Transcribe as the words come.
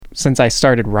since I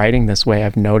started writing this way,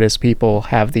 I've noticed people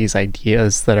have these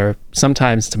ideas that are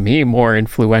sometimes to me more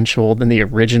influential than the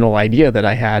original idea that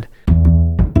I had.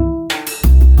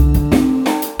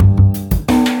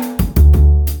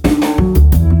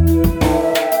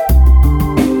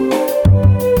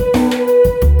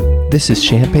 This is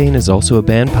Champaign is Also a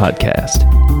Band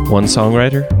podcast. One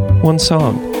songwriter, one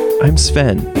song. I'm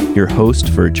Sven, your host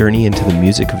for a journey into the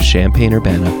music of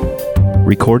Champaign-Urbana.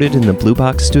 Recorded in the Blue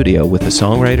Box studio with a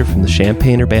songwriter from the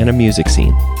Champaign-Urbana music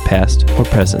scene, past or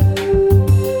present.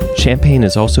 Champaign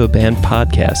is Also a Band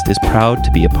podcast is proud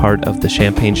to be a part of the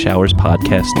Champaign Showers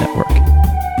Podcast Network.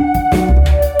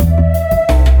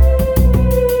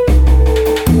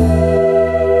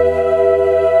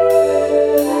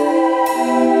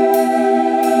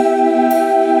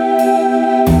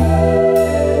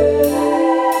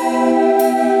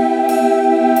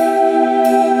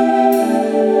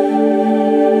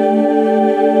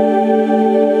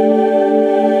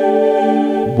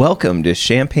 Welcome to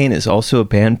Champaign is Also a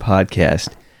Band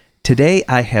podcast. Today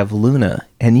I have Luna,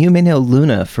 and you may know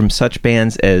Luna from such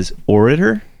bands as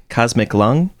Orator, Cosmic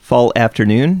Lung, Fall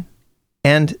Afternoon,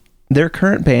 and their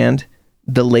current band,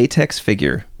 The Latex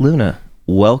Figure. Luna,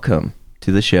 welcome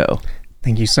to the show.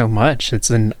 Thank you so much.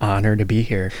 It's an honor to be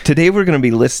here. Today we're going to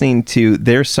be listening to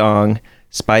their song,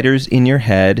 Spiders in Your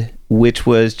Head, which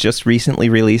was just recently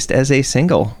released as a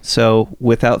single. So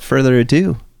without further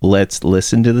ado, let's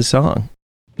listen to the song.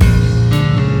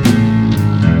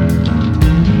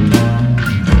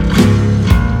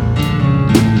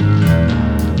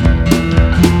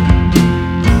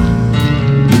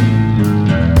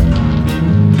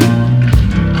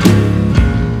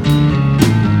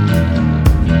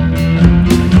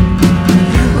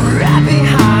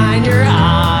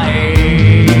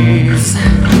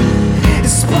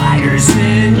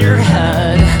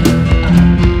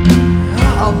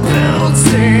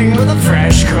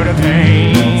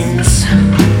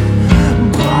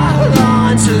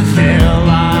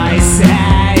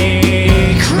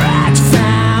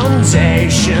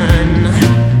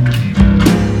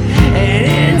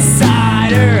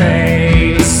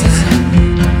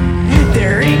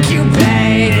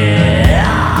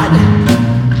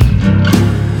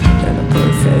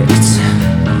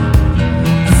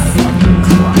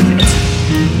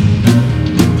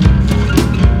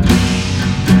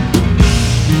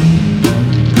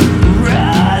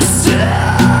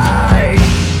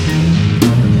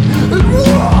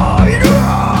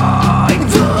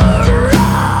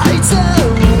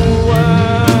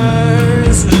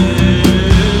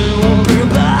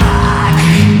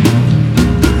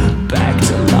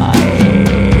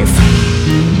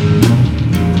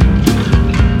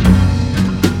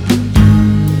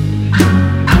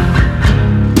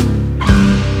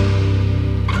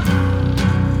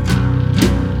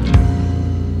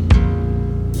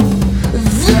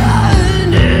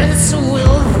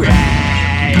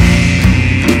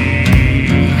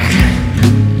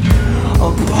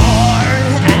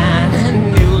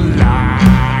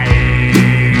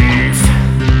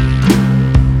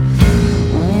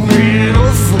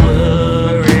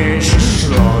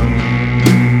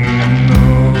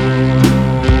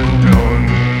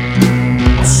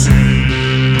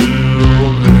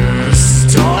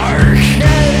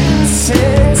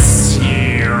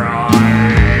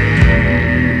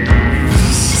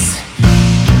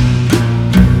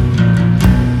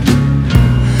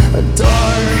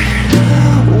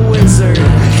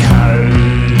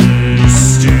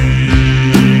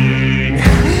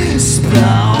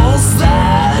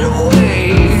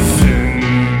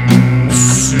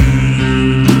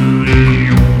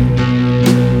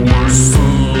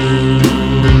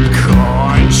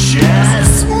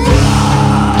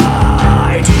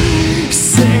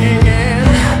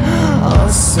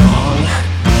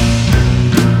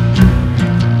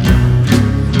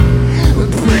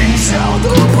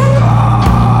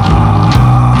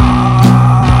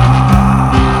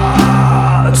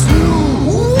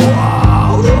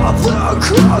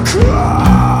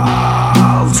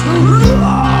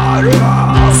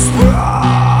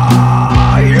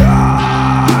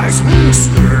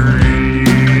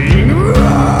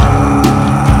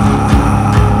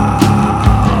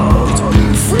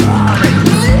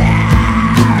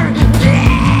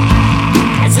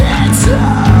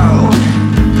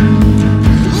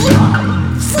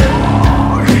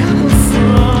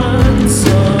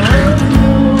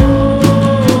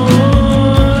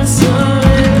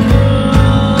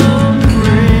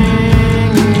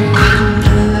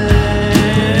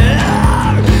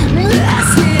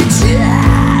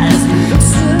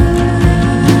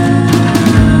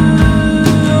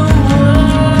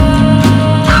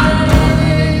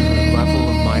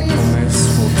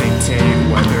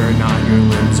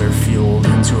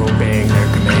 obeying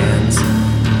their commands.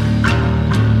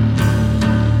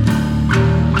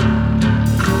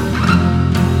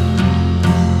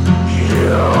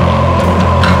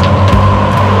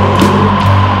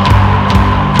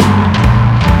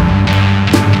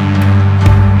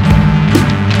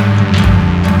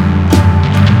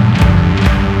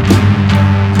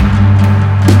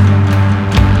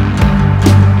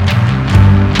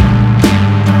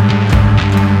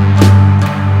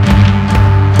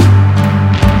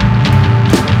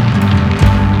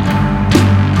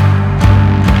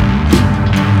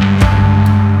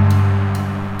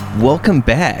 Welcome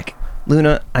back.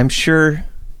 Luna, I'm sure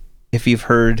if you've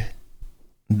heard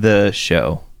the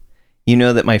show, you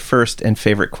know that my first and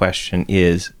favorite question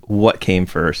is, what came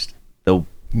first, the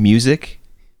music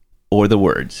or the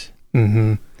words?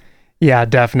 Mm-hmm. Yeah,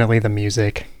 definitely the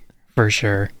music, for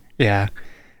sure. Yeah.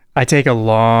 I take a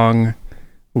long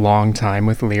time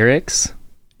with lyrics.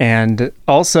 And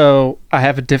also, I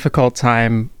have a difficult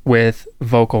time with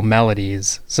vocal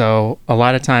melodies. So a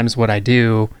lot of times what I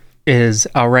do is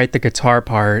I'll write the guitar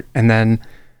part and then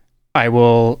I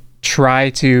will try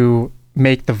to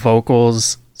make the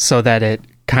vocals so that it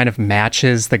kind of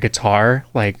matches the guitar,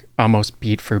 like almost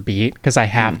beat for beat, because I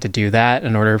have to do that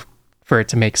in order for it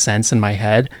to make sense in my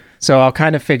head. So I'll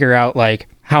kind of figure out like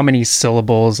how many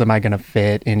syllables am I going to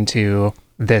fit into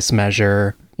this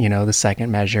measure, you know, the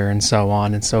second measure, and so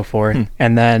on and so forth.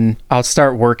 And then I'll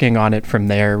start working on it from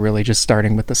there, really just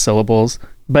starting with the syllables.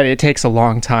 But it takes a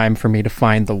long time for me to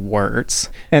find the words.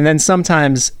 And then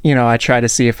sometimes, you know, I try to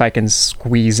see if I can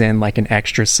squeeze in like an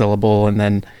extra syllable. And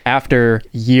then after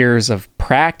years of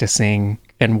practicing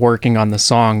and working on the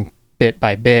song bit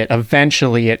by bit,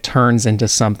 eventually it turns into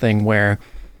something where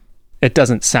it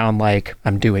doesn't sound like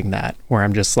I'm doing that, where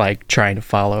I'm just like trying to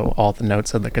follow all the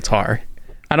notes of the guitar.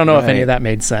 I don't know if any of that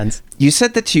made sense. You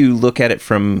said that you look at it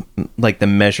from like the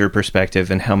measure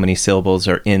perspective and how many syllables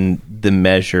are in the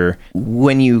measure.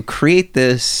 When you create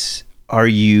this, are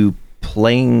you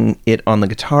playing it on the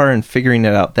guitar and figuring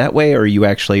it out that way, or are you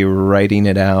actually writing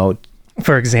it out?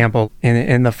 For example,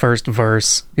 in the first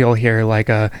verse, you'll hear like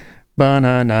a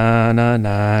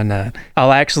ba-na-na-na-na-na.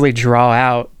 I'll actually draw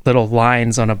out little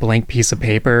lines on a blank piece of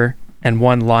paper, and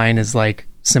one line is like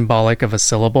symbolic of a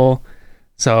syllable.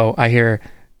 So I hear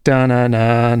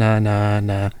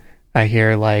da-na-na-na-na-na. I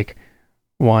hear like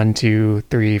 1, 2,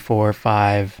 3, 4,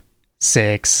 5,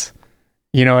 6.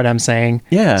 You know what I'm saying?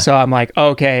 Yeah. So I'm like,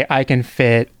 okay, I can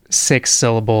fit 6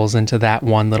 syllables into that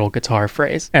one little guitar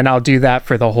phrase. And I'll do that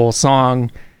for the whole song,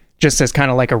 just as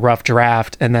kind of like a rough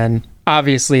draft. And then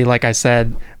obviously, like I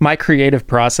said, my creative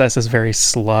process is very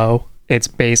slow. It's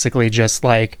basically just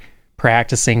like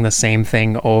practicing the same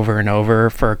thing over and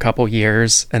over for a couple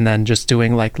years and then just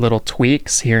doing like little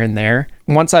tweaks here and there.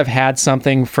 Once I've had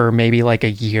something for maybe like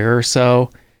a year or so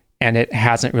and it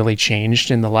hasn't really changed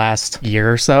in the last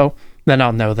year or so, then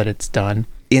I'll know that it's done.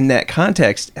 In that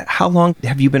context, how long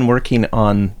have you been working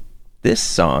on this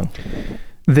song?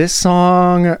 This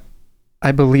song,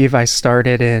 I believe I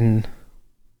started in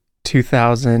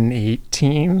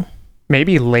 2018,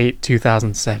 maybe late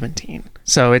 2017.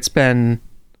 So it's been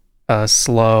a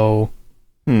slow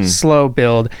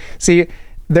build. See,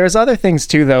 there's other things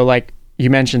too, though. Like you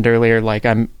mentioned earlier, like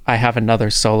I have another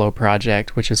solo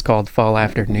project which is called Fall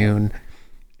Afternoon,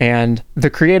 and the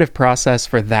creative process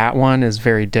for that one is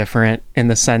very different in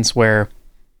the sense where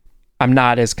I'm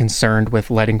not as concerned with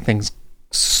letting things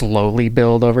slowly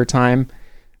build over time.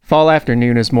 Fall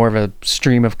Afternoon is more of a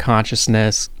stream of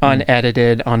consciousness,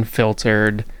 unedited,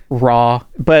 unfiltered, raw.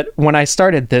 But when I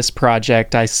started this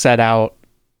project, I set out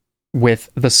with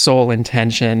the sole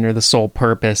intention or the sole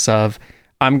purpose of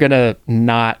I'm going to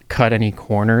not cut any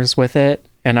corners with it.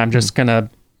 And I'm just going to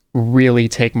really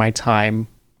take my time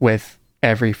with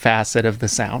every facet of the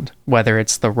sound, whether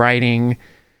it's the writing,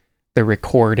 the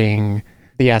recording,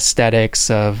 the aesthetics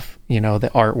of, you know,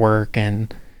 the artwork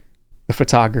and the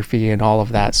photography and all of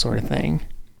that sort of thing.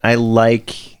 I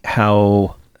like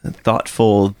how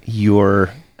thoughtful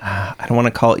your I don't want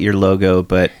to call it your logo,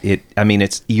 but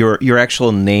it's your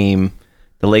actual name.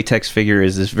 The latex figure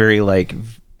is this very like,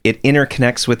 it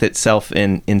interconnects with itself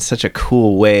in such a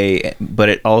cool way, but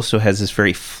it also has this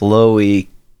very flowy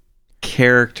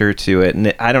character to it.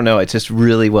 And I don't know, it's just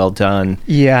really well done.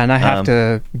 Yeah, and I have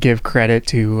to give credit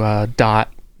to Dot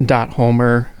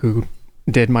Homer, who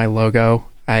did my logo.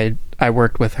 I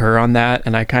worked with her on that,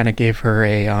 and I kind of gave her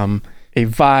a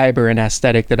vibe or an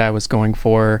aesthetic that I was going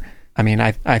for. I mean,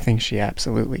 I think she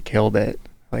absolutely killed it.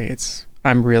 Like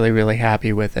I'm really, really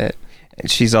happy with it.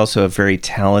 She's also a very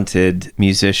talented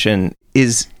musician.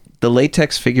 Is the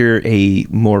latex figure a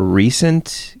more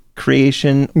recent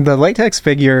creation? The latex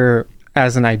figure,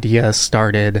 as an idea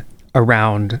started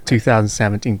around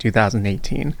 2017,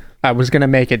 2018. I was going to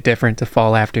make it different to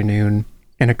Fall Afternoon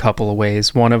in a couple of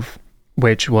ways. One of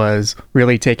which was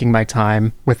really taking my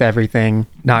time with everything,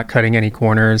 not cutting any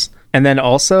corners, and then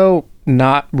also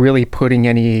not really putting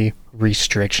any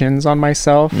restrictions on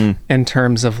myself in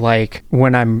terms of like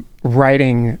when I'm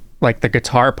writing like the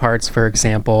guitar parts, for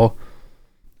example,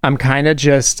 I'm kind of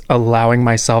just allowing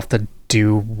myself to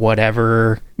do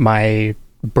whatever my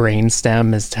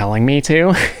brainstem is telling me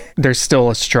to. There's still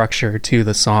a structure to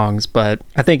the songs, but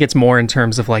I think it's more in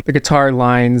terms of like the guitar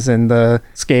lines and the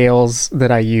scales that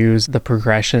I use. The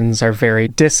progressions are very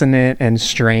dissonant and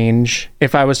strange.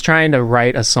 If I was trying to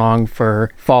write a song for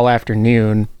Fall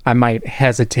Afternoon, I might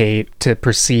hesitate to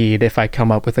proceed if I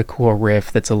come up with a cool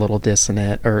riff that's a little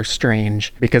dissonant or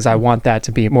strange, because I want that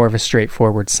to be more of a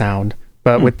straightforward sound.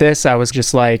 But with this, I was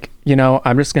just like, you know,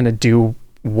 I'm just going to do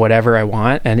whatever I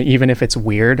want, and even if it's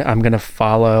weird, I'm going to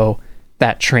follow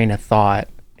that train of thought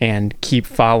and keep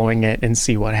following it and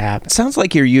see what happens. Sounds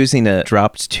like you're using a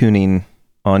dropped tuning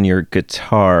on your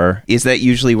guitar. Is that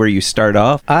usually where you start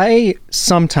off? I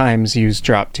sometimes use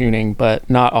drop tuning, but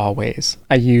not always.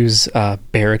 I use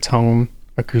baritone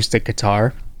acoustic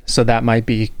guitar, so that might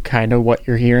be kind of what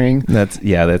you're hearing.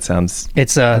 That sounds...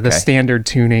 It's the standard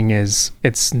tuning is,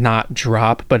 it's not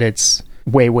drop, but it's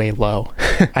way low.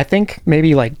 I think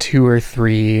maybe like 2 or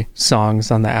 3 songs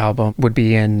on the album would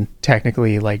be in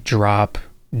technically like drop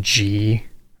G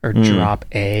or drop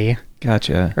A.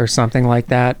 Gotcha. Or something like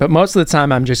that. But most of the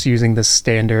time I'm just using the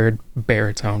standard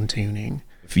baritone tuning.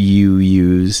 If you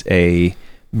use a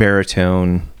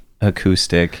baritone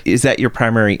acoustic, is that your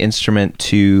primary instrument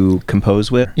to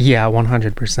compose with? Yeah,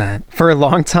 100%. For a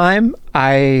long time,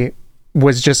 I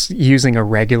was just using a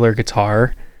regular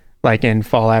guitar, like in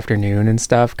Fall Afternoon and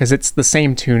stuff, because it's the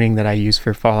same tuning that I use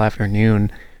for Fall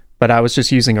Afternoon, but I was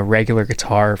just using a regular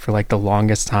guitar for like the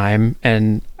longest time,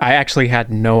 and I actually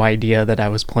had no idea that I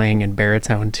was playing in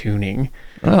baritone tuning.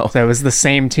 Oh. So it was the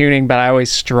same tuning, but I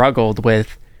always struggled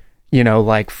with, you know,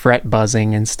 like fret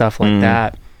buzzing and stuff like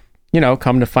that. You know,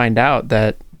 come to find out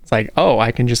that it's like, oh,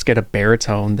 I can just get a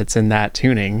baritone that's in that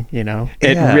tuning, you know?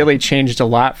 It really changed a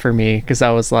lot for me, because I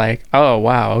was like, oh,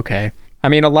 wow, okay. I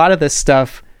mean, a lot of this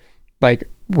stuff, like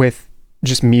with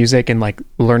just music and like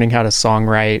learning how to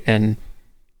songwrite and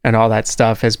all that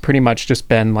stuff, has pretty much just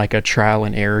been like a trial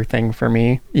and error thing for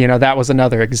me. You know, that was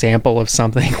another example of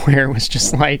something where it was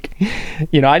just like,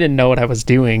 you know, I didn't know what I was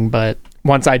doing, but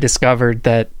once I discovered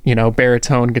that, you know,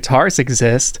 baritone guitars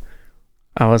exist,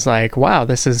 I was like, wow,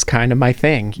 this is kind of my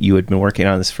thing. You had been working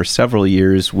on this for several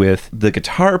years with the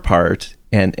guitar part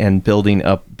and building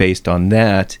up based on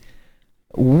that.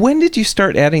 When did you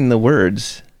start adding the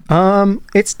words?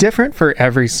 It's different for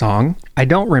every song. I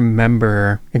don't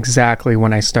remember exactly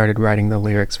when I started writing the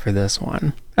lyrics for this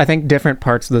one. I think different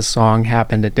parts of the song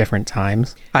happened at different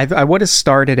times. I would have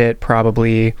started it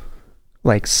probably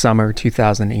like summer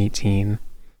 2018,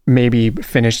 maybe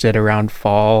finished it around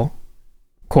fall,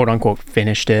 quote unquote,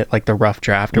 finished it, like the rough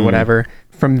draft or whatever.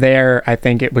 From there, I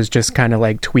think it was just kind of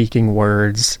like tweaking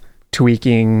words,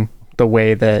 tweaking the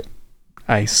way that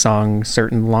I sung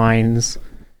certain lines.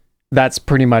 That's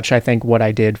pretty much, I think, what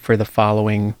I did for the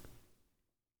following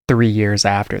 3 years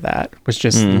after that, was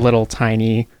just little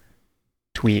tiny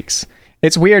tweaks.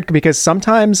 It's weird because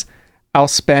sometimes I'll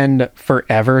spend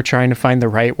forever trying to find the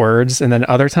right words, and then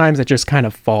other times it just kind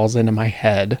of falls into my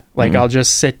head. Like I'll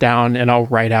just sit down and I'll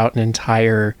write out an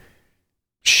entire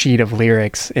sheet of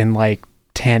lyrics in like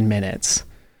 10 minutes.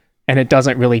 And it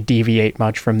doesn't really deviate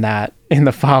much from that in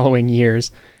the following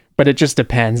years, but it just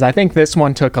depends. I think this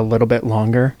one took a little bit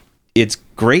longer. It's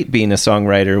great being a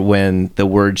songwriter when the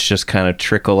words just kind of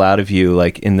trickle out of you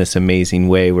like in this amazing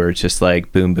way where it's just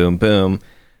like boom, boom, boom.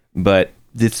 But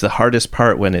it's the hardest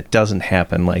part when it doesn't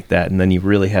happen like that, and then you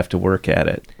really have to work at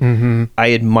it.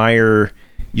 I admire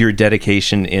your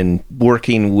dedication in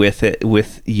working with it,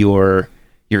 with your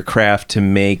craft, to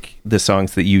make the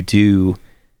songs that you do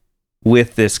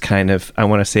with this kind of, I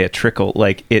want to say, a trickle,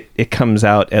 like it comes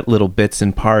out at little bits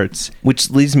and parts, which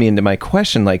leads me into my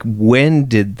question, like, when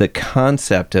did the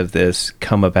concept of this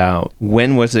come about?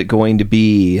 When was it going to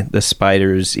be the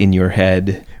spiders in your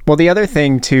head? Well, the other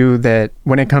thing too, that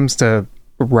when it comes to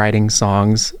writing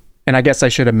songs, and I guess I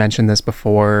should have mentioned this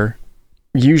before,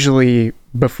 usually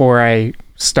before I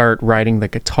start writing the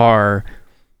guitar,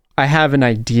 I have an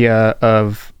idea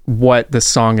of what the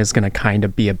song is going to kind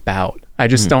of be about. I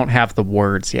just don't have the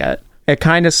words yet. It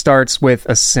kind of starts with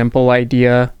a simple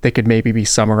idea that could maybe be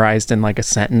summarized in like a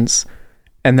sentence,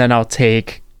 and then I'll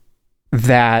take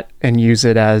that and use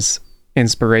it as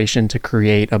inspiration to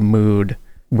create a mood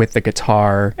with the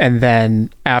guitar. And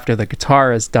then after the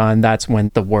guitar is done, that's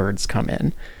when the words come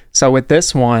in. So with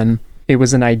this one, it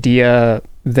was an idea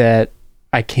that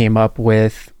I came up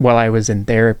with while I was in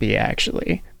therapy,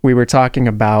 actually. We were talking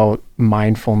about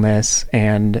mindfulness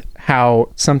and how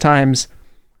sometimes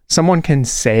someone can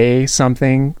say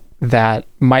something that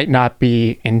might not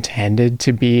be intended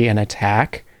to be an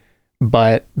attack,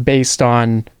 but based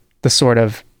on the sort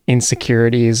of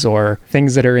insecurities or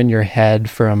things that are in your head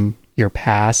from your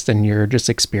past and your just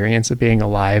experience of being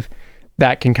alive,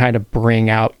 that can kind of bring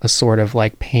out a sort of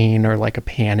like pain or like a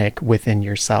panic within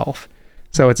yourself.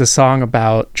 So it's a song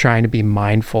about trying to be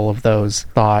mindful of those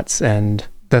thoughts, and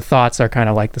the thoughts are kind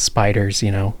of like the spiders,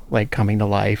 you know, like coming to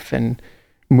life and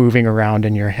moving around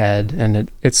in your head.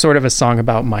 And it's sort of a song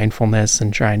about mindfulness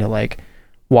and trying to like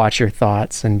watch your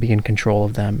thoughts and be in control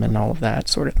of them and all of that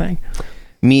sort of thing.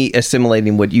 Me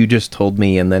assimilating what you just told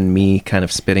me and then me kind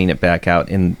of spitting it back out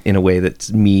in a way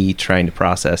that's me trying to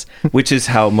process, which is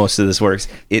how most of this works.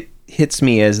 It hits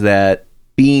me as that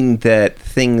being that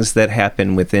things that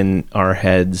happen within our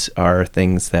heads are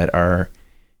things that are,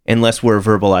 unless we're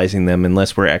verbalizing them,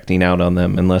 unless we're acting out on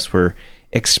them, unless we're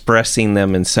expressing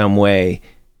them in some way,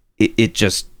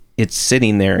 it's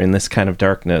sitting there in this kind of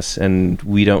darkness, and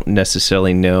we don't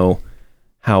necessarily know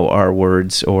how our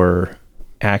words or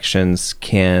actions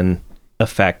can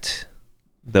affect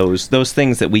those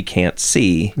things that we can't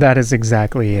see. That is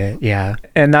exactly it. Yeah.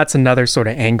 And that's another sort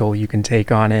of angle you can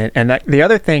take on it. And the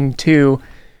other thing too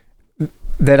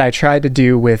that I tried to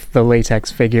do with the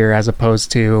Latex Figure, as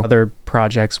opposed to other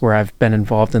projects where I've been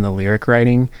involved in the lyric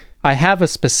writing, I have a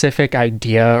specific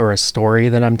idea or a story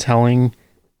that I'm telling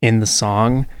in the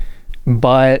song,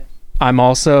 but I'm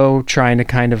also trying to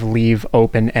kind of leave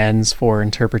open ends for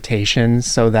interpretation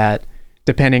so that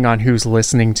depending on who's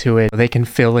listening to it, they can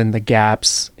fill in the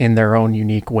gaps in their own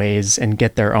unique ways and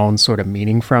get their own sort of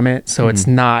meaning from it. So it's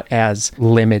not as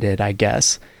limited, I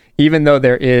guess. Even though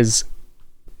there is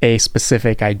a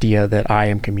specific idea that I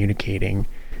am communicating,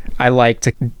 I like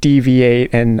to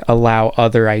deviate and allow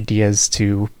other ideas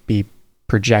to be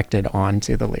projected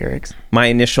onto the lyrics. My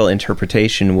initial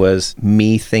interpretation was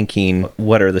me thinking,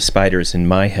 what are the spiders in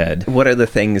my head? What are the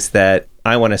things that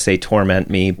I want to say torment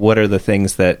me? What are the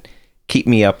things that keep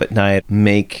me up at night,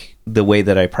 make the way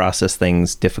that I process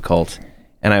things difficult?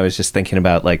 And I was just thinking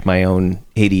about like my own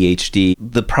ADHD,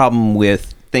 the problem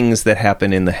with things that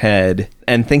happen in the head,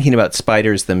 and thinking about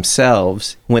spiders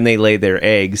themselves when they lay their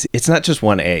eggs. It's not just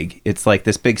one egg. It's like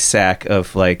this big sack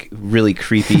of like really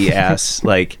creepy ass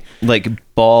like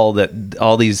ball that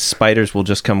all these spiders will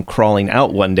just come crawling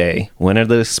out one day. When are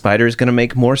those spiders going to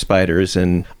make more spiders?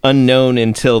 And unknown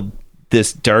until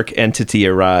this dark entity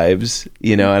arrives,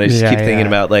 you know, and I just keep thinking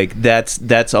about like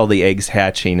that's all the eggs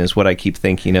hatching is what I keep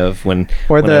thinking of when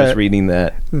I was reading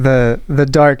that. The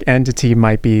dark entity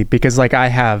might be because like I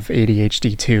have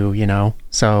ADHD too, you know,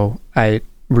 so I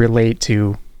relate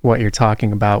to what you're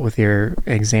talking about with your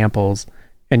examples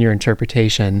and your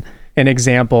interpretation. An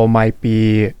example might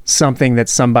be something that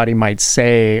somebody might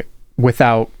say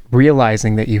without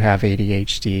realizing that you have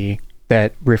ADHD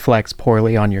that reflects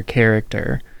poorly on your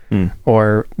character.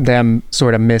 Or them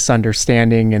sort of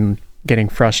misunderstanding and getting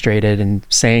frustrated and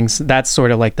saying that's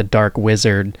sort of like the dark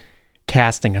wizard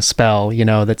casting a spell, you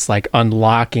know, that's like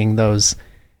unlocking those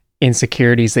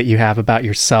insecurities that you have about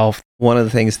yourself. One of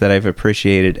the things that I've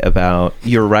appreciated about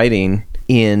your writing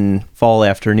in Fall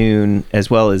Afternoon, as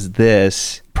well as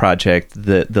this project,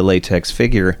 the Latex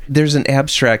Figure, there's an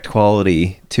abstract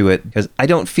quality to it, because I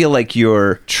don't feel like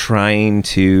you're trying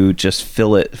to just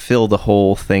fill the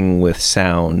whole thing with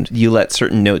sound. You let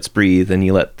certain notes breathe and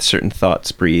you let certain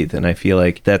thoughts breathe, and I feel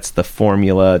like that's the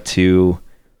formula to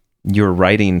your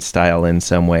writing style in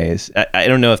some ways. I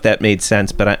don't know if that made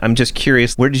sense, but I'm just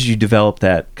curious, where did you develop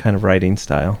that kind of writing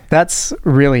style? That's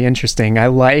really interesting. I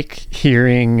like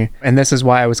hearing, and this is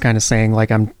why I was kind of saying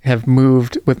like have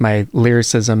moved with my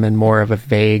lyricism in more of a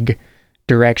vague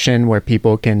direction where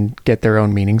people can get their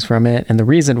own meanings from it. And the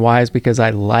reason why is because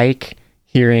I like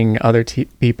hearing other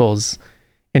people's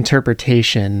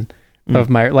interpretation of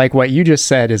my, like what you just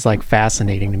said is like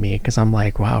fascinating to me, because I'm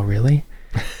like, wow, really?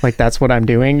 Like that's what I'm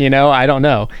doing, you know? I don't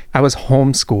know. I was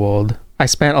homeschooled. I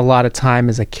spent a lot of time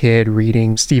as a kid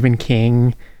reading Stephen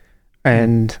King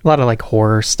and a lot of like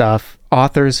horror stuff.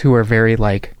 Authors who are very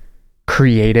like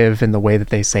creative in the way that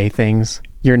they say things.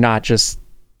 You're not just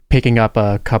picking up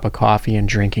a cup of coffee and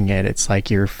drinking it. It's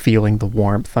like you're feeling the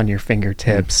warmth on your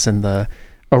fingertips and the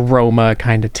aroma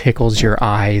kind of tickles your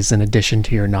eyes in addition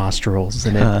to your nostrils,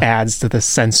 and it adds to the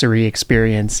sensory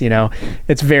experience, you know?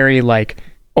 It's very like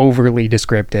overly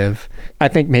descriptive. I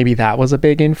think maybe that was a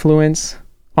big influence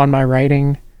on my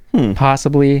writing.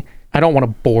 possibly. I don't want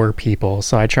to bore people,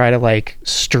 so I try to like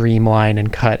streamline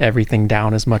and cut everything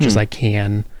down as much as I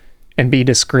can and be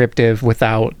descriptive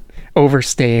without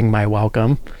overstaying my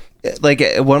welcome. Like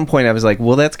at one point I was like,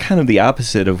 well, that's kind of the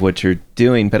opposite of what you're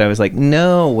doing. But I was like,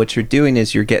 no, what you're doing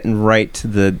is you're getting right to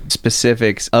the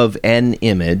specifics of an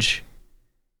image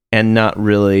and not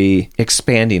really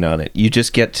expanding on it. You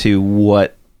just get to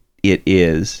what it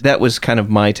is. That was kind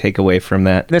of my takeaway from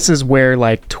that. This is where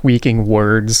like tweaking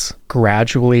words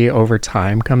gradually over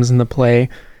time comes into play.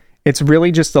 It's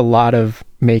really just a lot of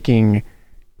making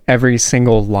every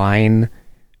single line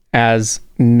as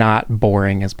not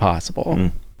boring as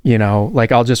possible. You know,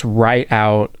 like I'll just write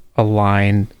out a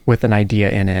line with an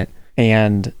idea in it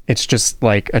and it's just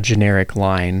like a generic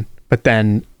line. But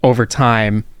then over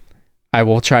time, I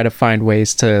will try to find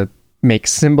ways to make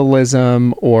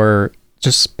symbolism or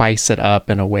just spice it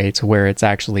up in a way to where it's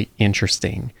actually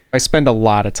interesting. I spend a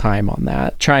lot of time on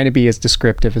that, trying to be as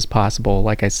descriptive as possible,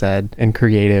 like I said, and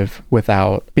creative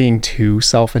without being too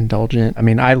self-indulgent. I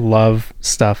mean, I love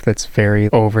stuff that's very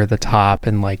over the top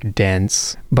and like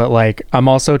dense, but like I'm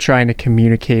also trying to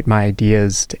communicate my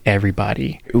ideas to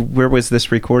everybody. Where was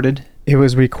this recorded? It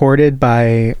was recorded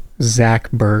by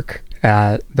Zach Burke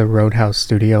at the Roadhouse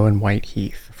Studio in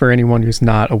Whiteheath. For anyone who's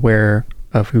not aware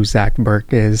of who Zach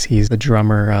Burke is, he's the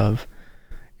drummer of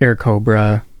Air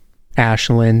Cobra,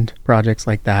 Ashland, projects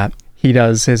like that. He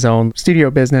does his own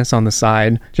studio business on the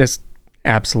side. Just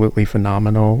absolutely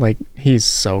phenomenal. Like, he's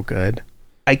so good.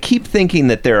 I keep thinking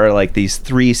that there are like these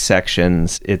three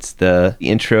sections. It's the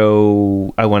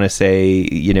intro, I want to say,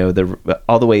 you know, the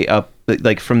all the way up,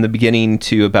 like from the beginning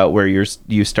to about where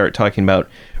you start talking about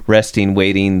resting,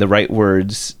 waiting. The right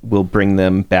words will bring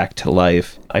them back to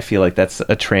life. I feel like that's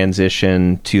a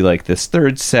transition to like this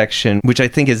third section, which I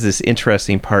think is this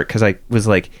interesting part, because I was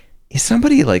like, is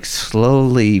somebody like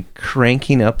slowly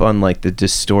cranking up on like the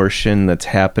distortion that's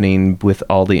happening with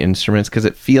all the instruments? Because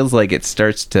it feels like it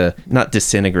starts to not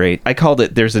disintegrate. I called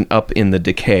it there's an up in the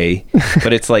decay,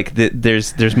 but it's like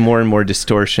there's more and more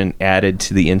distortion added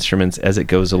to the instruments as it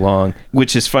goes along,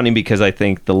 which is funny because I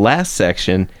think the last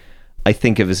section I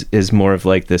think of as more of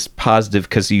like this positive,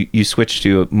 because you switch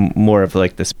to more of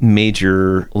like this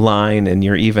major line, and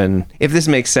you're even, if this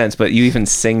makes sense, but you even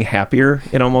sing happier,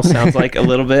 it almost sounds like a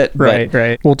little bit.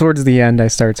 Right. Well, towards the end, I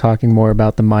start talking more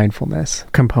about the mindfulness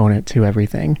component to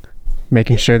everything,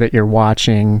 making sure that you're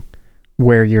watching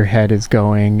where your head is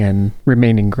going and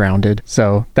remaining grounded.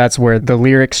 So that's where the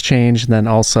lyrics change. And then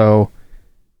also,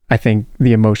 I think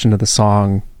the emotion of the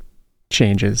song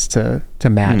changes to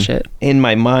match it. In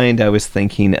my mind, I was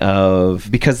thinking of,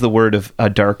 because the word of a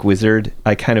dark wizard,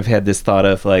 I kind of had this thought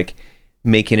of like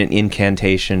making an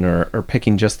incantation or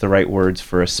picking just the right words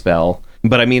for a spell.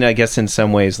 But I mean, I guess in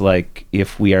some ways, like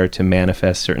if we are to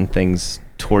manifest certain things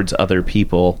towards other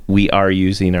people, we are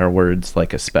using our words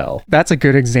like a spell. That's a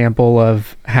good example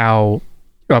of how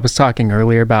I was talking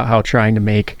earlier about how trying to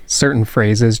make certain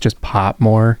phrases just pop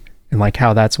more, and like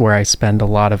how that's where I spend a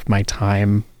lot of my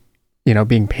time, you know,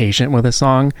 being patient with a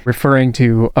song. Referring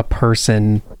to a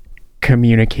person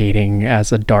communicating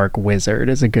as a dark wizard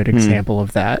is a good example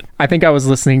of that. I think I was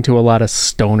listening to a lot of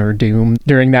stoner doom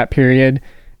during that period,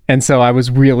 and so I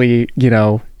was really,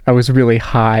 really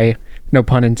high, no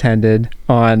pun intended,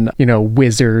 on,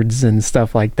 wizards and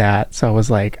stuff like that. So I was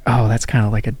like, oh, that's kind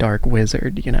of like a dark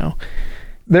wizard,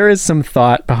 There is some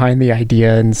thought behind the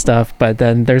idea and stuff, but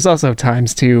then there's also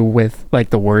times too with like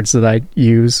the words that I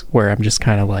use where I'm just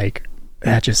kind of like,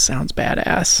 that just sounds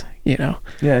badass,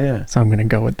 Yeah. So I'm going to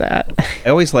go with that. I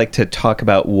always like to talk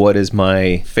about what is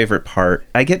my favorite part.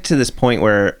 I get to this point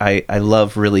where I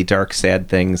love really dark, sad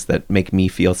things that make me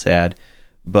feel sad.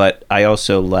 But I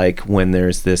also like when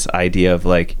there's this idea of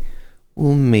like,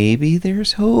 well, maybe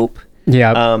there's hope.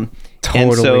 Yeah. Totally.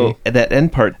 And so that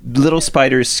end part, little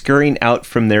spiders scurrying out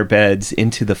from their beds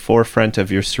into the forefront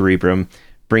of your cerebrum,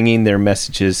 bringing their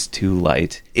messages to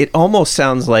light. It almost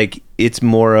sounds like it's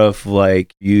more of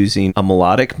like using a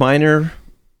melodic minor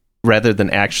rather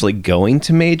than actually going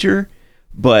to major,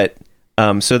 but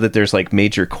so that there's like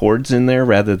major chords in there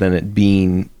rather than it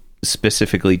being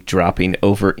specifically dropping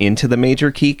over into the major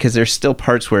key, because there's still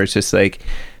parts where it's just like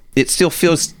it still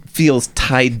feels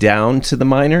tied down to the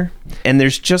minor, and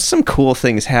there's just some cool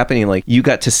things happening. Like you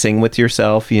got to sing with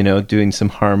yourself, doing some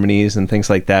harmonies and things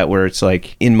like that, where it's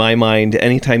like, in my mind,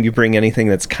 anytime you bring anything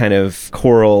that's kind of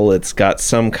choral, it's got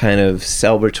some kind of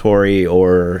celebratory,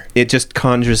 or it just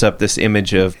conjures up this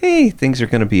image of, hey, things are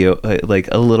going to be like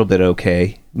a little bit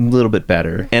okay, a little bit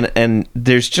better, and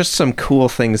there's just some cool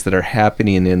things that are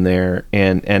happening in there,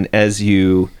 and as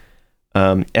you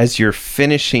as you're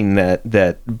finishing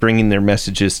that bringing their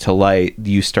messages to light,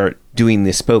 you start doing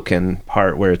the spoken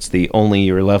part where it's the only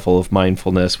your level of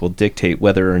mindfulness will dictate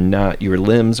whether or not your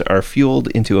limbs are fueled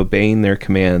into obeying their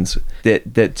commands.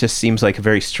 That just seems like a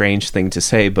very strange thing to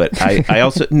say, but I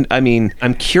also, I mean,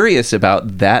 I'm curious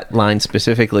about that line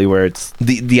specifically where it's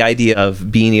the idea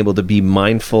of being able to be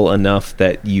mindful enough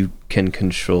that you can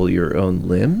control your own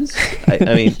limbs.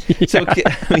 I mean, yeah. So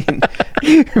I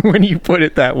mean, when you put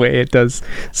it that way, it does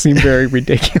seem very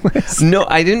ridiculous. No,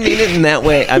 I didn't mean it in that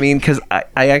way. I mean, because I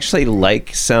actually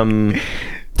like some.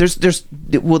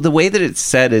 Well, the way that it's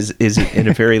said is in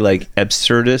a very like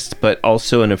absurdist, but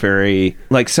also in a very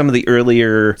like some of the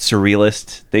earlier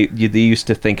surrealists. They used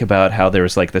to think about how there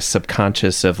was like the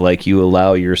subconscious of like you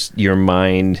allow your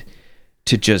mind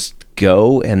to just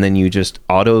go and then you just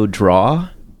auto draw.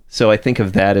 So I think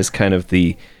of that as kind of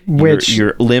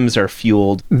your limbs are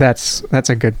fueled. That's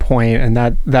a good point, and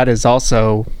that is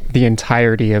also the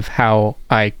entirety of how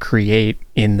I create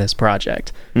in this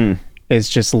project. Is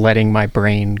just letting my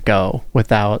brain go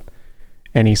without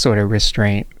any sort of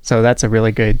restraint. So that's a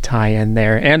really good tie-in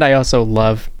there. And I also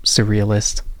love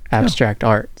surrealist abstract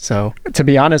art. So to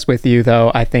be honest with you,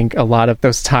 though, I think a lot of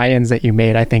those tie-ins that you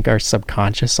made, I think are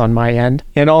subconscious on my end.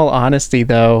 In all honesty,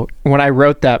 though, when I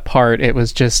wrote that part, it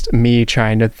was just me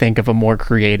trying to think of a more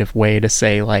creative way to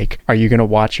say, like, are you going to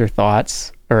watch your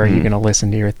thoughts, or are you going to listen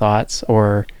to your thoughts,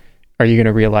 or are you going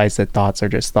to realize that thoughts are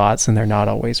just thoughts and they're not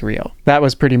always real? That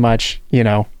was pretty much,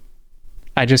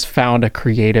 I just found a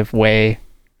creative way,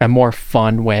 a more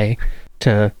fun way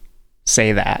to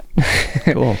say that.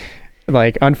 Cool.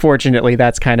 Like, unfortunately,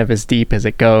 that's kind of as deep as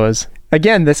it goes.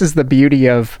 Again, this is the beauty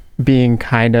of being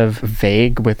kind of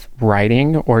vague with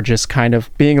writing, or just kind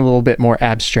of being a little bit more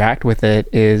abstract with it,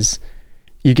 is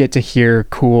you get to hear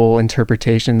cool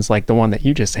interpretations like the one that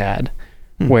you just had,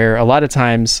 where a lot of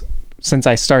times, since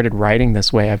I started writing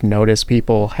this way, I've noticed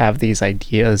people have these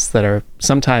ideas that are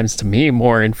sometimes, to me,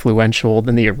 more influential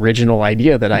than the original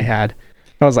idea that I had.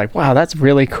 I was like, wow, that's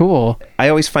really cool. I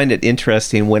always find it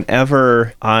interesting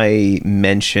whenever I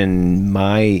mention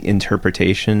my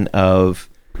interpretation of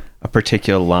a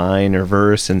particular line or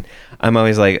verse, and I'm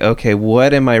always like, okay,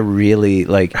 what am I really,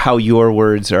 like, how your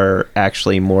words are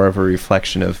actually more of a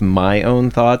reflection of my own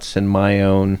thoughts and my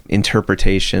own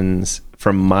interpretations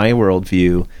from my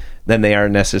worldview than they are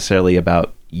necessarily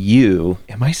about you.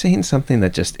 Am I saying something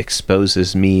that just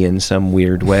exposes me in some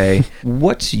weird way?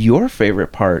 What's your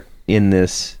favorite part in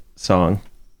this song?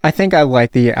 I think I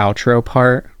like the outro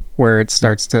part where it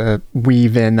starts to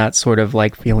weave in that sort of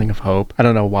like feeling of hope. I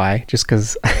don't know why, just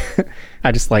because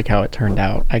I just like how it turned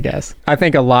out, I guess. I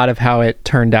think a lot of how it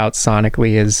turned out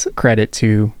sonically is credit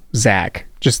to Zach.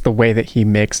 Just the way that he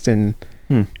mixed and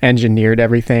engineered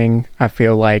everything, I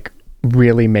feel like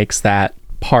really makes that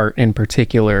part in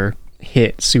particular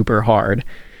hit super hard.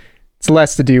 It's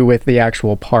less to do with the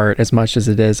actual part as much as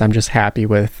it is I'm just happy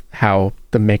with how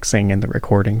the mixing and the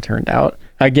recording turned out.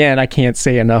 Again, I can't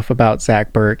say enough about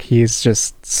Zach Burke. He's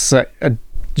just a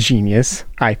genius,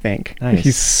 I think. Nice.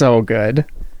 He's so good.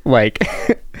 Like,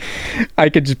 I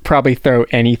could just probably throw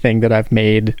anything that I've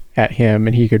made at him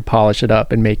and he could polish it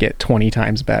up and make it 20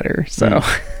 times better. So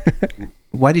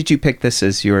Why did you pick this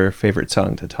as your favorite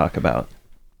song to talk about?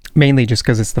 Mainly just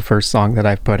because it's the first song that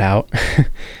I've put out.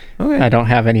 Okay. I don't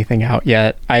have anything out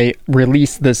yet. I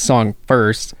released this song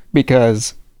first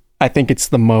because I think it's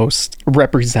the most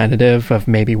representative of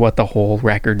maybe what the whole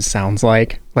record sounds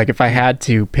like. Like, if I had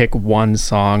to pick one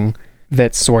song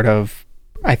that sort of,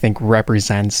 I think,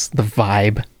 represents the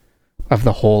vibe of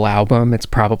the whole album, it's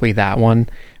probably that one.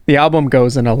 The album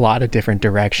goes in a lot of different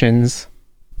directions,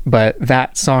 but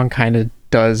that song kind of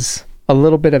does a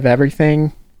little bit of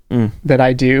everything that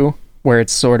I do, where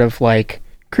it's sort of like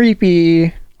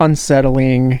creepy,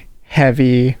 unsettling,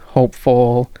 heavy,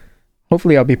 hopeful.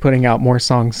 Hopefully I'll be putting out more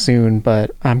songs soon,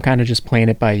 but I'm kind of just playing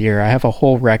it by ear. I have a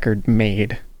whole record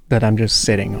made that I'm just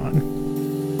sitting on.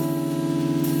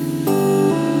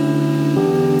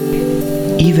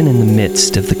 Even in the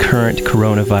midst of the current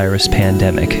coronavirus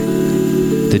pandemic,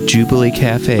 the Jubilee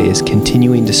Cafe is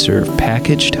continuing to serve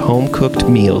packaged, home-cooked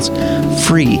meals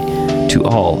free to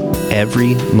all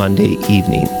every Monday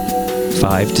evening,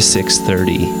 5 to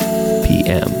 6:30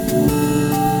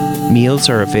 p.m. Meals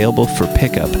are available for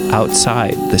pickup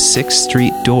outside the 6th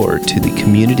Street door to the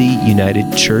Community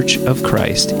United Church of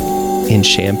Christ in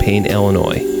Champaign,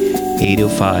 Illinois,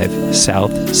 805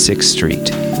 South 6th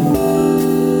Street.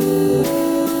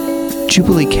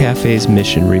 Jubilee Cafe's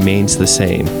mission remains the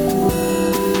same.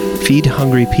 Feed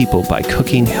hungry people by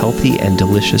cooking healthy and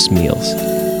delicious meals.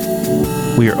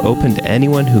 We are open to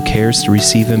anyone who cares to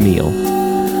receive a meal.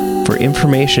 For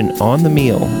information on the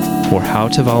meal or how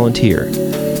to volunteer,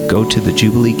 go to the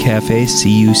Jubilee Cafe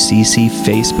CUCC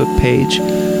Facebook page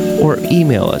or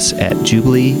email us at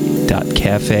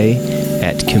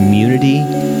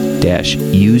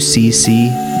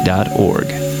jubilee.cafe@community-ucc.org.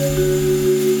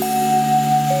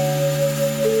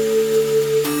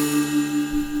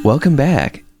 Welcome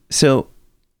back. So,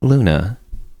 Luna,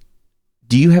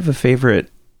 do you have a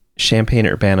favorite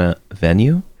Champaign-Urbana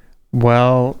venue?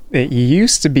 Well, it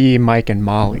used to be Mike and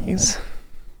Molly's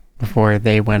before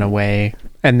they went away.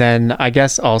 And then I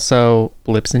guess also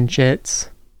Blips and Chits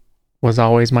was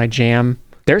always my jam.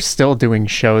 They're still doing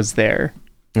shows there.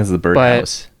 As the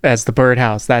Birdhouse. As the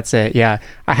Birdhouse, that's it. Yeah.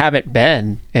 I haven't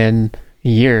been in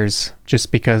years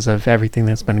just because of everything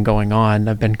that's been going on.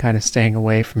 I've been kind of staying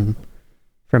away from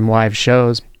live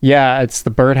shows. Yeah, it's the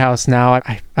Birdhouse now.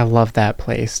 I love that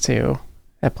place too.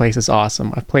 That place is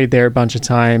awesome. I've played there a bunch of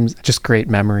times. Just great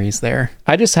memories there.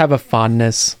 I just have a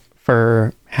fondness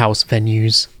for house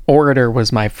venues. Orator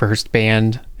was my first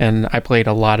band, and I played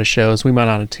a lot of shows. We went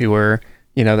on a tour,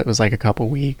 that was like a couple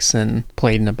weeks and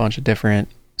played in a bunch of different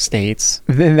states.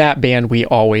 In that band, we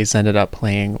always ended up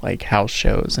playing like house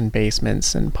shows and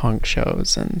basements and punk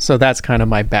shows. And so that's kind of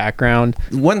my background.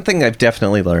 One thing I've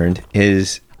definitely learned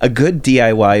is a good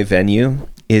DIY venue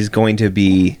is going to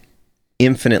be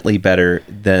infinitely better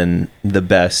than the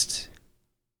best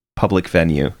public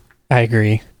venue. I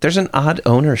agree. There's an odd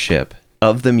ownership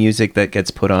of the music that gets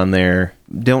put on there.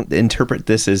 Don't interpret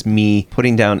this as me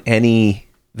putting down any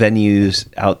venues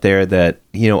out there that,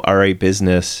 are a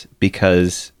business,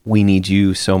 because we need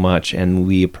you so much and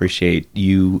we appreciate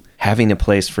you having a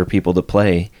place for people to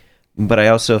play. But I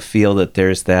also feel that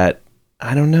there's that,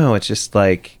 I don't know, it's just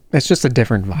like... It's just a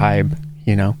different vibe,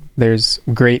 There's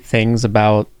great things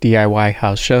about DIY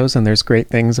house shows, and there's great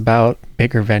things about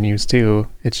bigger venues too.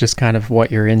 It's just kind of what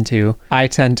you're into. I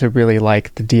tend to really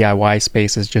like the DIY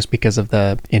spaces just because of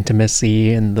the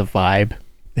intimacy and the vibe.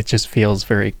 It just feels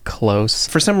very close.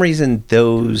 For some reason,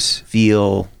 those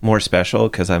feel more special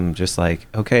because I'm just like,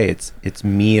 okay, it's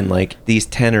me and like these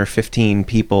 10 or 15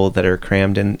 people that are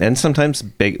crammed in, and sometimes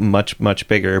big, much, much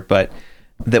bigger, but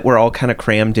that we're all kind of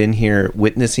crammed in here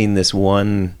witnessing this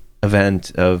one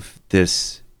event of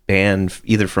this band,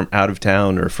 either from out of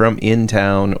town or from in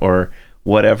town or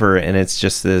whatever. And it's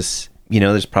just this,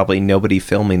 there's probably nobody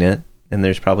filming it and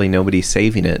there's probably nobody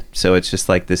saving it. So it's just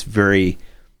like this very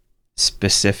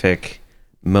specific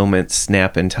moment,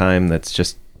 snap in time. That's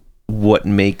just what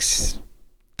makes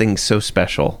things so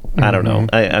special. I don't know.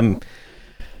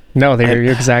 You're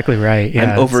exactly right.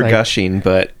 Yeah, I'm over gushing,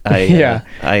 but I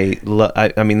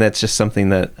mean, that's just something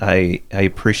that I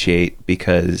appreciate,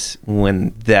 because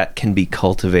when that can be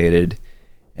cultivated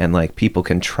and like people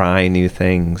can try new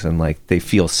things and like they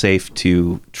feel safe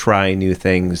to try new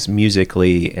things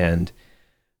musically and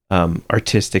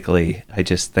artistically, I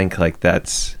just think like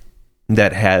that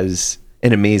has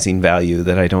an amazing value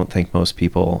that I don't think most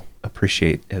people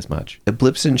appreciate as much. The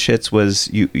Blips and Chits was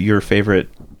your favorite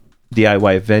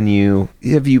DIY venue.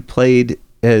 Have you played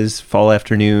as Fall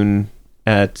Afternoon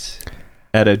at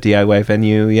a DIY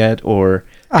venue yet? Or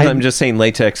I'm just saying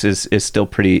Latex is still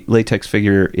pretty, Latex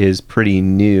Figure is pretty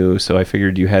new, so I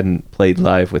figured you hadn't played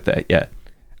live with that yet.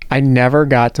 I never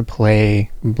got to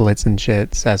play Blitz and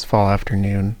Chits as Fall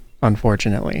Afternoon,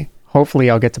 unfortunately. Hopefully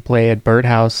I'll get to play at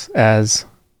Birdhouse as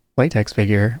Latex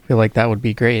Figure. I feel like that would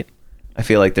be great. I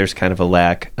feel like there's kind of a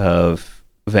lack of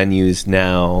venues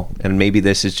now, and maybe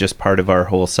this is just part of our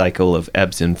whole cycle of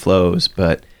ebbs and flows,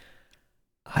 but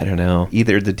I don't know.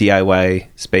 Either the DIY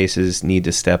spaces need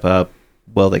to step up.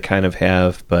 Well, they kind of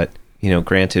have, but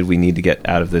granted, we need to get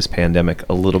out of this pandemic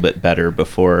a little bit better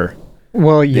before they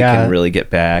can really get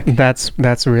back.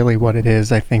 That's really what it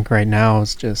is. I think right now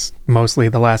is just mostly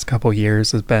the last couple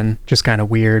years has been just kind of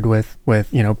weird with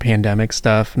pandemic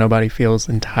stuff. Nobody feels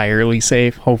entirely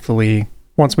safe. Hopefully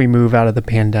once we move out of the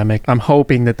pandemic, I'm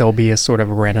hoping that there'll be a sort of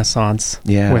renaissance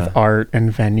with art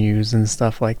and venues and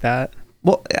stuff like that.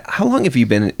 Well, how long have you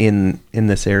been in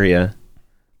this area?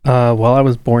 Well, I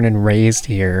was born and raised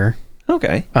here.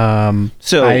 Okay. A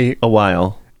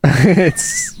while.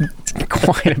 It's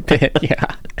quite a bit,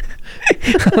 yeah.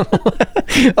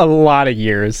 A lot of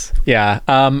years. Yeah.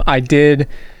 I did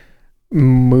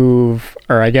move,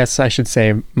 or I guess I should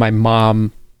say my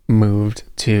mom moved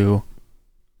to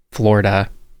Florida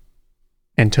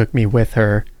and took me with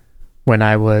her when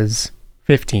I was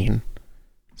 15.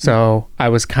 So I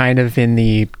was kind of in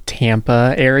the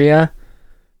Tampa area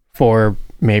for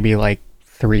maybe like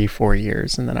 3-4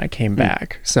 years, and then I came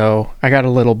back. So I got a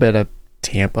little bit of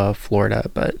Tampa, Florida,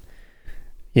 but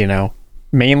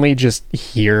mainly just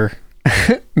here,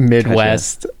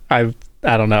 Midwest. Gotcha.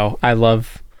 I don't know. I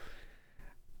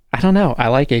don't know. I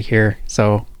like it here.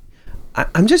 So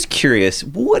I'm just curious,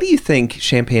 what do you think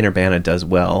Champaign-Urbana does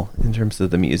well in terms of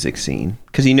the music scene?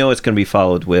 Because you know it's going to be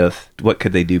followed with, what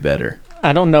could they do better?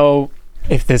 I don't know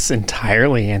if this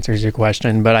entirely answers your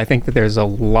question, but I think that there's a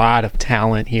lot of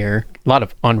talent here, a lot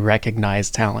of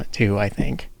unrecognized talent too, I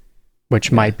think,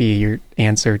 which might be your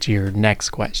answer to your next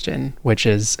question, which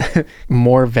is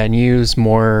more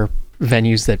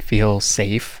venues that feel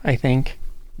safe, I think,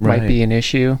 might be an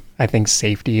issue. I think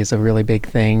safety is a really big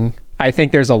thing. I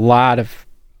think there's a lot of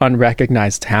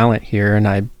unrecognized talent here, and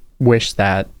I wish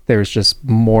that there's just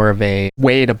more of a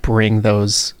way to bring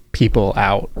those people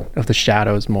out of the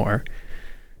shadows more,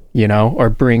 you know, or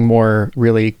bring more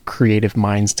really creative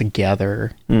minds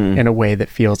together in a way that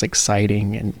feels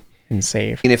exciting and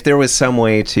safe. And if there was some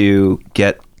way to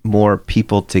get more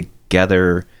people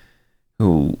together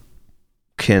who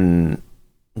can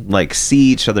like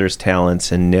see each other's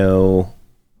talents and know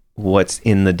what's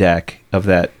in the deck of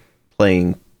that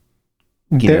playing,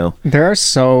 there are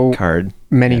so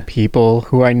many people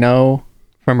who I know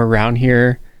from around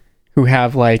here who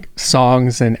have like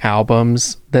songs and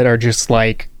albums that are just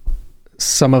like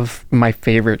some of my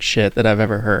favorite shit that I've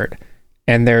ever heard,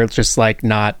 and they're just like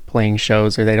not playing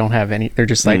shows, or they don't have any, they're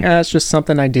just like, it's just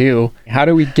something I do. How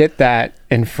do we get that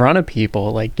in front of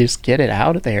people? Like, just get it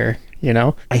out there, you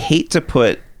know? I hate to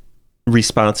put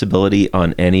responsibility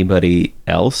on anybody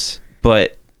else,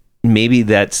 but maybe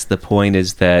that's the point,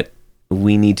 is that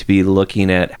we need to be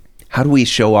looking at, how do we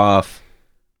show off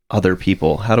other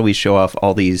people? How do we show off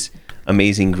all these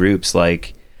amazing groups?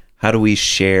 Like, how do we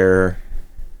share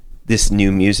this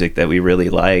new music that we really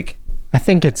like? I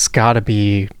think it's got to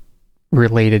be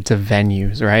related to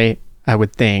venues, right? I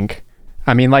would think.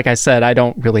 I mean, like I said, I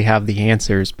don't really have the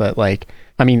answers, but like,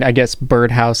 I mean, I guess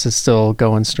Birdhouse is still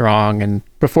going strong, and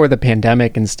before the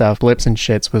pandemic and stuff, Blips and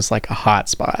Shits was like a hot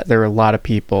spot. There were a lot of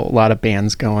people, a lot of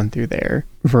bands going through there.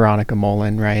 Veronica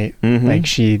Mullen, right? Like,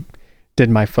 she did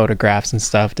my photographs and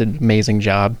stuff, did an amazing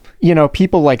job. You know,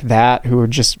 people like that who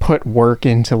just put work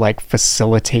into like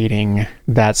facilitating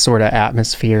that sort of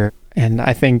atmosphere. And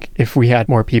I think if we had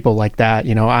more people like that,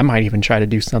 you know, I might even try to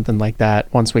do something like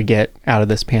that once we get out of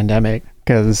this pandemic,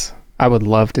 because I would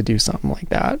love to do something like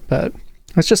that. But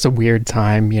it's just a weird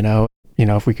time, you know.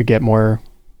 If we could get more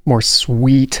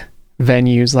sweet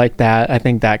venues like that, I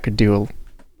think that could do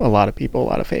a lot of people a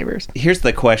lot of favors. Here's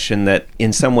the question that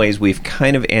in some ways we've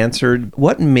kind of answered.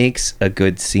 What makes a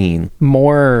good scene?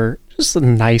 More just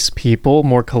nice people,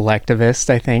 more collectivist,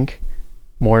 I think.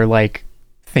 More like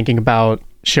thinking about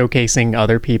showcasing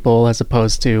other people as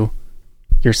opposed to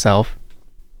yourself,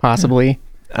 possibly.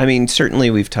 I mean,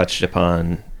 certainly we've touched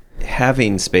upon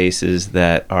having spaces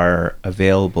that are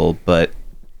available, but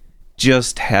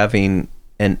just having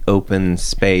an open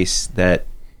space that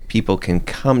people can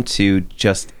come to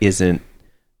just isn't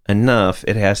enough.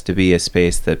 It has to be a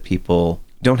space that people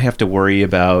don't have to worry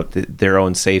about their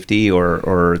own safety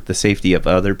or the safety of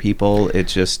other people.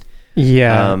 It's just...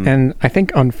 Yeah, and I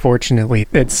think, unfortunately,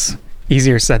 it's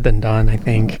easier said than done, I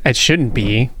think. It shouldn't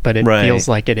be, but it feels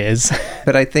like it is.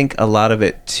 But I think a lot of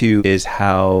it, too, is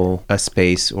how a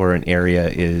space or an area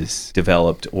is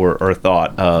developed or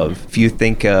thought of. If you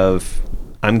think of,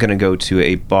 I'm going to go to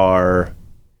a bar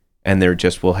and there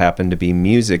just will happen to be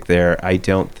music there, I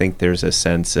don't think there's a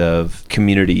sense of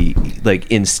community like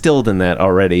instilled in that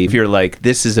already. If you're like,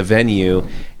 this is a venue,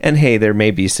 and hey, there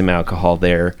may be some alcohol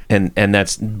there, and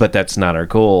that's not our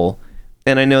goal.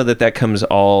 And I know that comes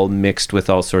all mixed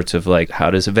with all sorts of like, how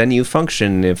does a venue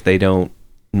function if they don't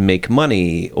make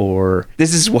money? Or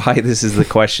this is why this is the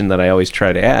question that I always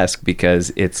try to ask,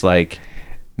 because it's like,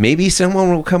 maybe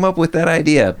someone will come up with that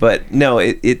idea, but no,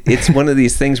 it's one of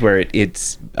these things where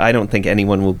it's, I don't think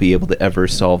anyone will be able to ever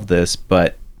solve this,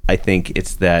 but I think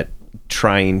it's that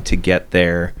trying to get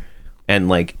there and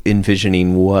like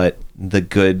envisioning what the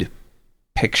good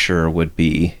picture would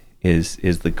be is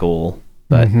the goal.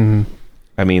 But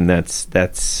I mean,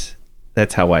 that's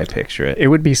how I picture it. It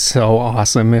would be so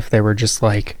awesome if there were just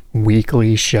like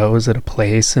weekly shows at a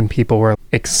place and people were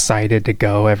excited to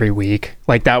go every week.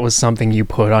 Like, that was something you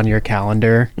put on your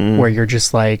calendar where you're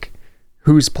just like,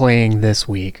 who's playing this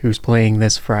week? Who's playing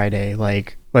this Friday?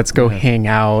 Like, let's go hang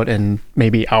out and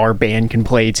maybe our band can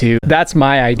play too. That's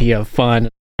my idea of fun.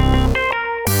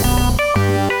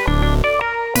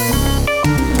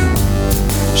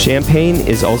 Champaign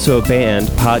is Also a Band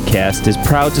podcast is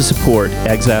proud to support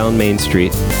Exile on Main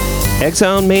Street.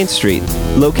 Exile on Main Street,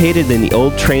 located in the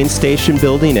old train station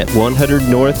building at 100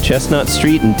 North Chestnut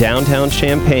Street in downtown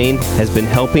Champaign, has been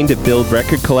helping to build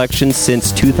record collections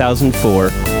since 2004.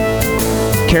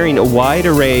 carrying a wide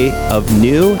array of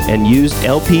new and used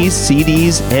LPs,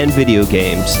 CDs, and video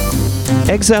games.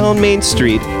 Exile on Main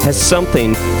Street has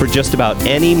something for just about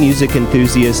any music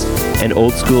enthusiast and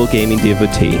old-school gaming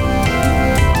devotee.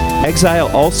 Exile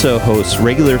also hosts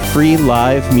regular free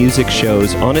live music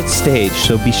shows on its stage,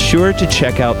 so be sure to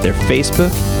check out their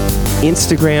Facebook,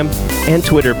 Instagram, and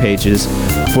Twitter pages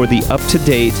for the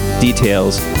up-to-date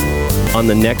details on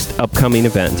the next upcoming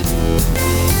event.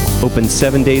 Open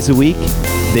 7 days a week,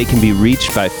 they can be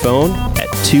reached by phone at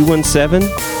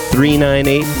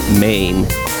 217-398-MAIN.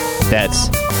 That's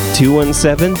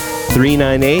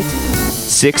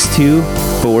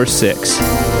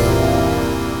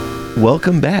 217-398-6246.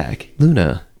 Welcome back.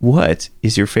 Luna, what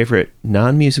is your favorite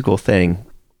non-musical thing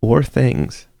or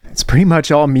things? It's pretty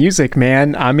much all music,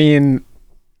 man. I mean,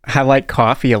 I like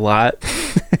coffee a lot.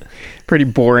 Pretty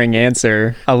boring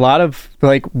answer. A lot of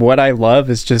like what I love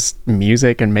is just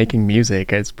music and making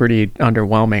music. It's pretty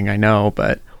underwhelming, I know,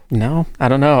 but no, I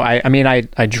don't know. I mean, I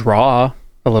draw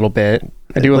a little bit.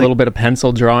 I do a little bit of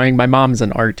pencil drawing. My mom's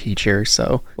an art teacher,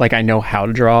 so like I know how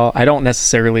to draw. I don't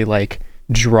necessarily like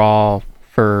draw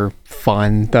for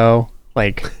fun though.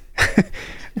 Like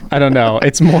I don't know.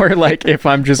 It's more like if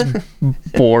I'm just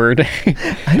bored.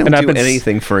 I don't do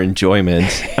anything for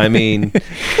enjoyment. I mean,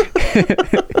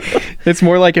 it's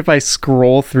more like if I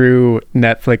scroll through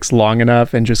Netflix long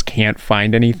enough and just can't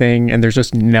find anything and there's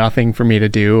just nothing for me to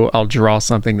do, I'll draw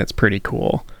something that's pretty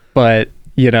cool. But,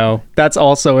 you know, that's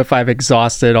also if I've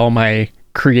exhausted all my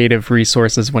creative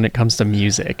resources when it comes to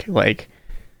music. Like,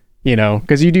 you know,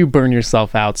 because you do burn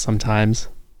yourself out sometimes.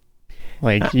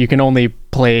 Like, you can only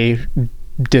play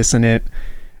dissonant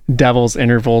devil's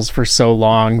intervals for so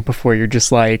long before you're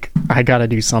just like, I gotta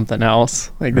do something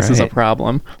else. Like, this is a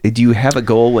problem. Do you have a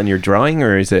goal when you're drawing,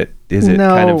 or is it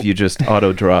kind of you just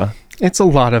auto draw? It's a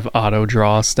lot of auto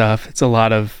draw stuff. It's a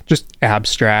lot of just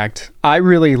abstract. I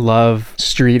really love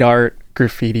street art.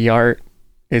 Graffiti art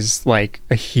is like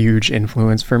a huge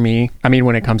influence for me. I mean,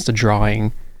 when it comes to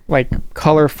drawing, like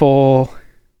colorful,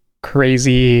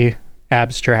 crazy,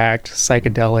 abstract,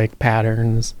 psychedelic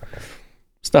patterns,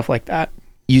 stuff like that.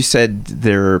 You said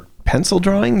they're pencil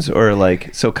drawings or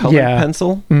like, so colored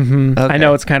pencil? Mm-hmm. Okay. I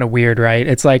know it's kind of weird, right?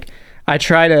 It's like, I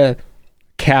try to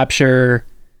capture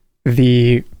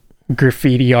the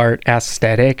graffiti art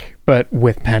aesthetic, but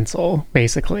with pencil,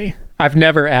 basically. I've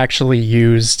never tried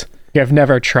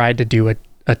to do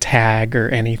a tag or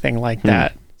anything like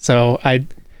that. So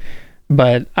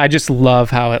but I just love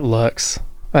how it looks.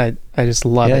 I just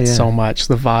love it so much.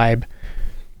 The vibe,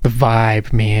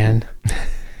 man.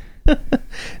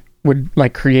 Would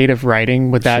like creative writing,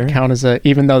 would that count as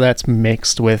even though that's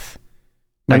mixed with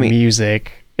my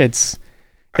music, it's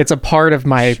a part of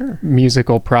my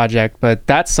musical project, but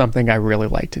that's something I really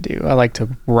like to do. I like to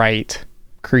write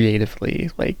creatively,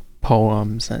 like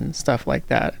poems and stuff like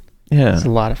that. Yeah. It's a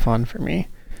lot of fun for me.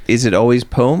 Is it always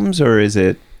poems or is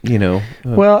it, you know?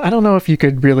 Well, I don't know if you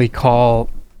could really call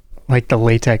like the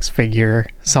Latex Figure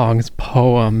songs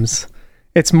poems.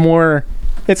 It's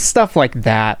stuff like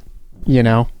that, you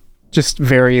know? Just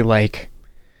very like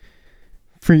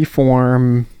free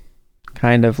form,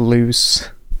 kind of loose,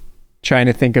 trying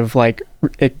to think of like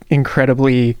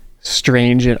incredibly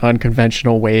strange and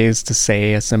unconventional ways to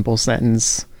say a simple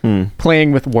sentence.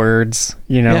 Playing with words,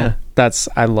 you know,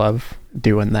 I love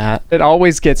doing that. It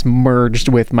always gets merged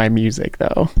with my music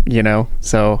though, you know,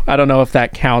 so I don't know if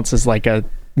that counts as like a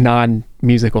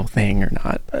non-musical thing or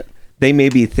not, but they may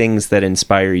be things that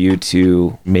inspire you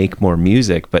to make more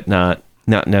music, but not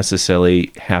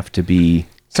necessarily have to be.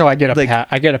 So I get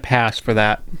a pass for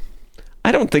that.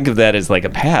 I don't think of that as like a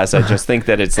pass. I just think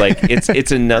that it's like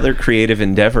it's another creative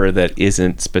endeavor that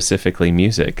isn't specifically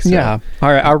music. So. Yeah.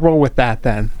 All right, I'll roll with that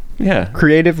then. Yeah.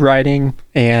 Creative writing,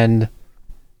 and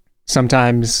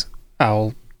sometimes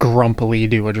I'll grumpily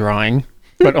do a drawing,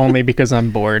 but only because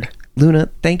I'm bored. Luna,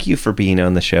 thank you for being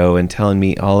on the show and telling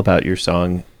me all about your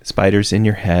song Spiders in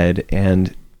Your Head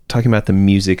and talking about the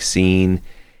music scene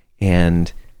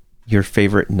and your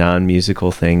favorite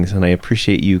non-musical things, and I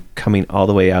appreciate you coming all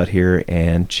the way out here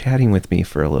and chatting with me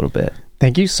for a little bit.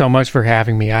 Thank you so much for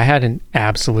having me. I had an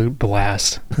absolute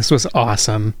blast. This was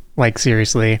awesome. Like,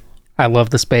 seriously, I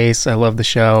love the space. I love the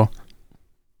show.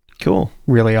 Cool.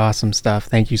 Really awesome stuff.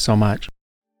 Thank you so much.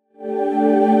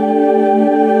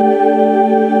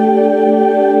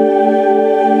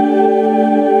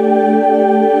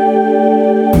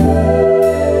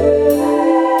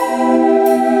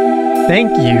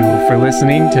 Thank you for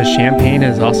listening to Champaign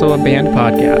is Also a Band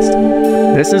podcast.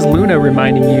 This is Luna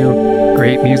reminding you,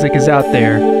 great music is out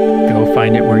there. Go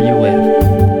find it where you live.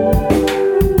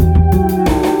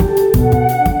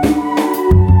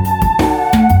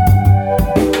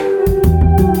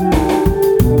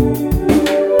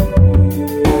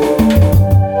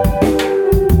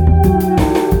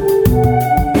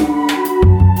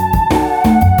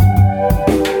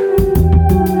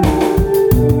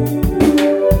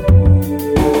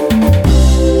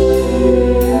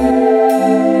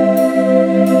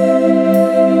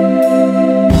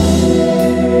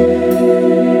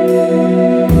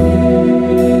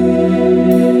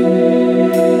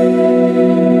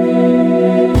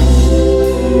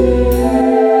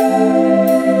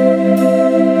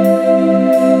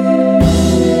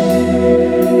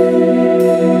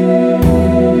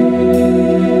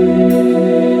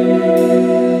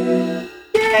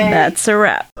 That's a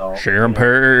wrap.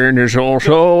 Champagne is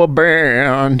also a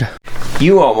band.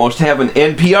 You almost have an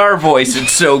NPR voice.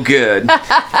 It's so good.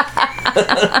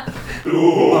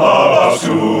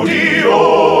 Studio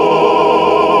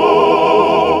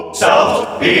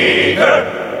South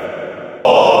Beaker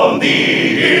on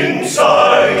the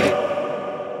inside.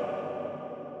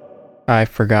 I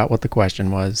forgot what the question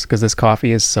was because this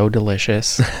coffee is so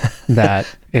delicious that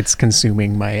it's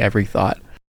consuming my every thought.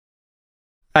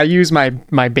 I use my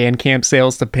Bandcamp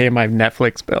sales to pay my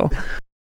Netflix bill.